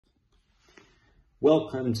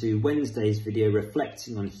Welcome to Wednesday's video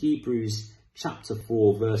reflecting on Hebrews chapter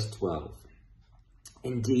 4 verse 12.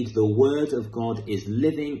 Indeed, the word of God is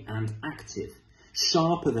living and active,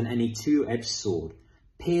 sharper than any two-edged sword,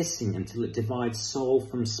 piercing until it divides soul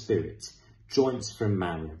from spirit, joints from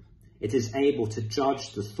marrow. It is able to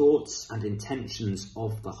judge the thoughts and intentions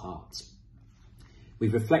of the heart.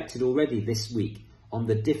 We've reflected already this week on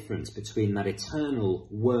the difference between that eternal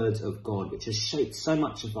word of God, which has shaped so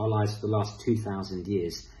much of our lives for the last 2,000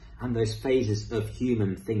 years, and those phases of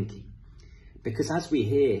human thinking. Because as we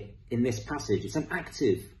hear in this passage, it's an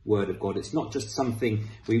active word of God. It's not just something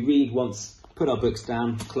we read once, put our books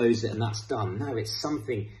down, close it, and that's done. No, it's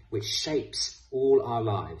something which shapes all our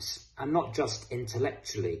lives, and not just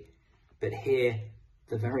intellectually, but here,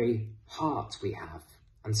 the very heart we have.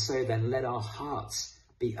 And so then let our hearts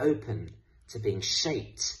be open to being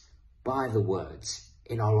shaped by the words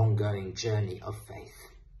in our ongoing journey of faith.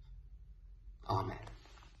 Amen.